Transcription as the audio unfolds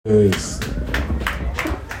Yes.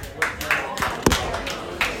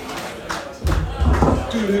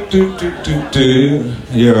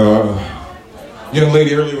 Yeah. Young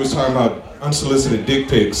lady earlier was talking about unsolicited dick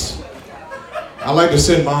pics. I like to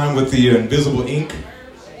send mine with the invisible ink.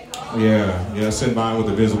 Yeah, send mine with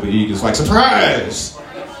the invisible ink. It's like, surprise!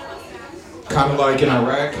 Kind of like in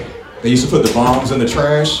Iraq, they used to put the bombs in the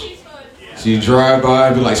trash. So you drive by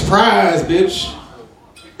and be like, surprise, bitch!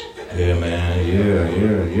 Yeah, man,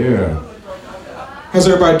 yeah. How's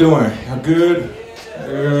everybody doing? Y'all good?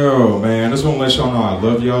 Oh, man, I just want to let y'all know I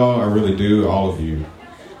love y'all. I really do, all of you.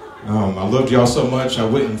 I loved y'all so much, I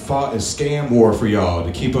went and fought a scam war for y'all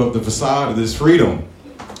to keep up the facade of this freedom.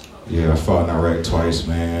 Yeah, I fought in Iraq twice,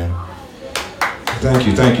 man. Thank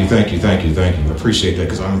you. I appreciate that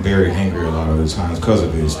because I'm very angry a lot of the times because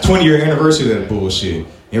of this. 20-year anniversary of that bullshit.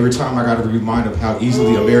 Every time I got to be reminded of how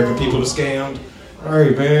easily American people are scammed. All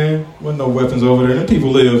right, man, wasn't no weapons over there. Them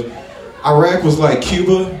people live. Iraq was like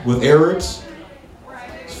Cuba with Arabs.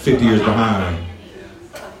 It's 50 years behind.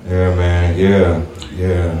 Yeah, man,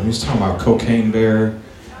 yeah. He's talking about Cocaine Bear.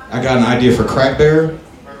 I got an idea for Crack Bear.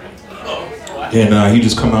 And he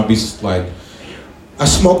just come out and be like, I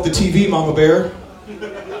smoked the TV, Mama Bear.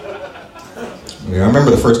 Yeah, I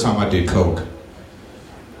remember the first time I did coke.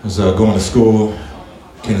 I was going to school,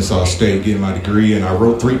 Kennesaw State, getting my degree, and I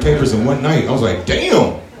wrote 3 papers in one night. I was like,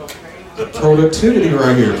 damn, productivity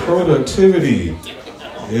right here, productivity.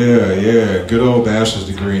 Yeah, good old bachelor's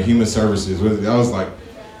degree in human services. I was like,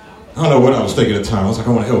 I don't know what I was thinking at the time. I was like,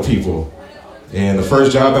 I want to help people. And the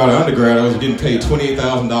first job out of undergrad, I was getting paid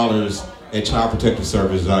 $28,000 at Child Protective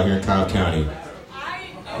Services out here in Cobb County.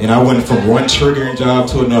 And I went from one triggering job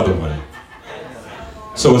to another one.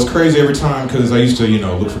 So it's crazy every time because I used to,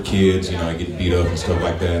 look for kids, get beat up and stuff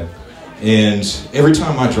like that. And every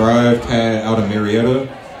time I drive out of Marietta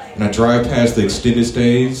and I drive past the extended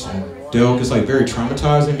stays in Delk, it's like very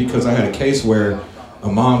traumatizing because I had a case where a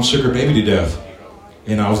mom shook her baby to death.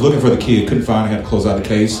 And I was looking for the kid, couldn't find it, had to close out the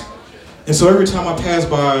case. And so every time I pass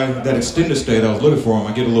by that extended stay that I was looking for him,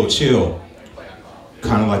 I get a little chill.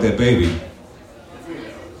 Kind of like that baby.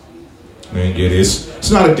 Man, get it. It's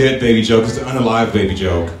not a dead baby joke, it's an unalive baby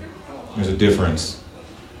joke. There's a difference.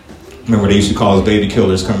 Remember they used to call us baby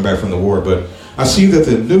killers coming back from the war, but I see that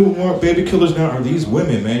the new baby killers now are these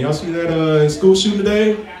women, man. Y'all see that school shooting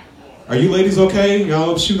today? Are you ladies okay?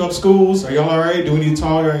 Y'all shooting up schools? Are y'all alright? Do we need to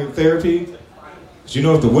talk or any therapy? Because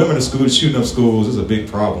if the women in school shooting up schools, it's a big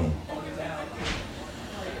problem.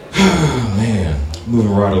 Man,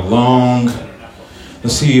 moving right along.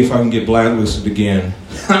 Let's see if I can get blacklisted again.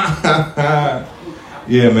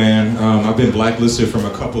 Yeah, man. I've been blacklisted from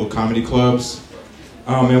a couple of comedy clubs.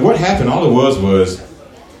 And what happened, all it was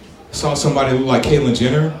I saw somebody look like Caitlyn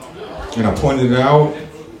Jenner, and I pointed it out.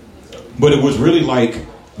 But it was really like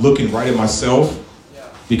looking right at myself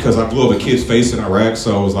because I blew up a kid's face in Iraq.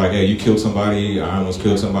 So I was like, hey, you killed somebody. I almost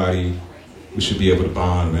killed somebody. We should be able to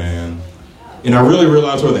bond, man. And I really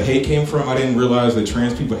realized where the hate came from. I didn't realize that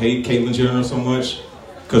trans people hate Caitlyn Jenner so much.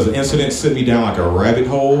 Because the incident sent me down like a rabbit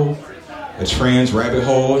hole, a trans rabbit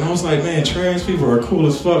hole. And I was like, man, trans people are cool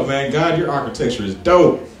as fuck, man. God, your architecture is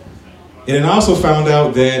dope. And then I also found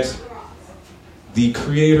out that the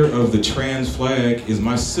creator of the trans flag is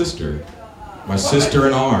my sister. My sister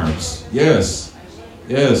in arms. Yes.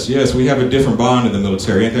 We have a different bond in the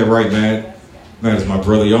military. Ain't that right, Matt? Matt is my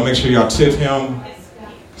brother. Y'all make sure y'all tip him.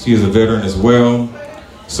 He is a veteran as well.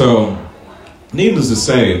 So, needless to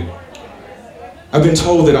say, I've been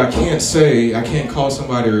told that I can't call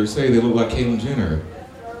somebody or say they look like Caitlyn Jenner.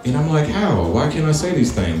 And I'm like, how? Why can't I say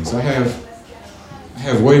these things? I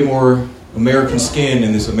have way more American skin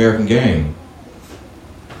in this American game.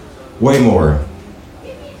 Way more.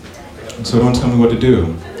 So don't tell me what to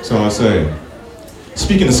do. That's all I say.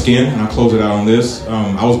 Speaking of skin, and I'll close it out on this,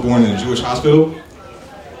 I was born in a Jewish hospital.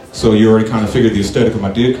 So you already kind of figured the aesthetic of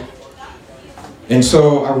my dick. And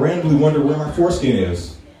so I randomly wonder where my foreskin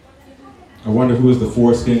is. I wonder who is the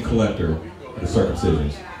foreskin collector of the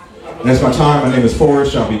circumcisions. And that's my time. My name is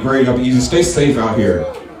Forrest. Y'all be great. Y'all be easy. Stay safe out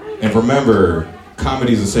here. And remember,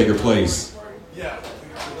 comedy is a sacred place.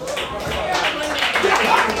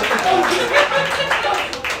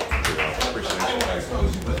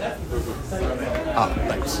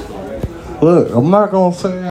 Look, I'm not gonna say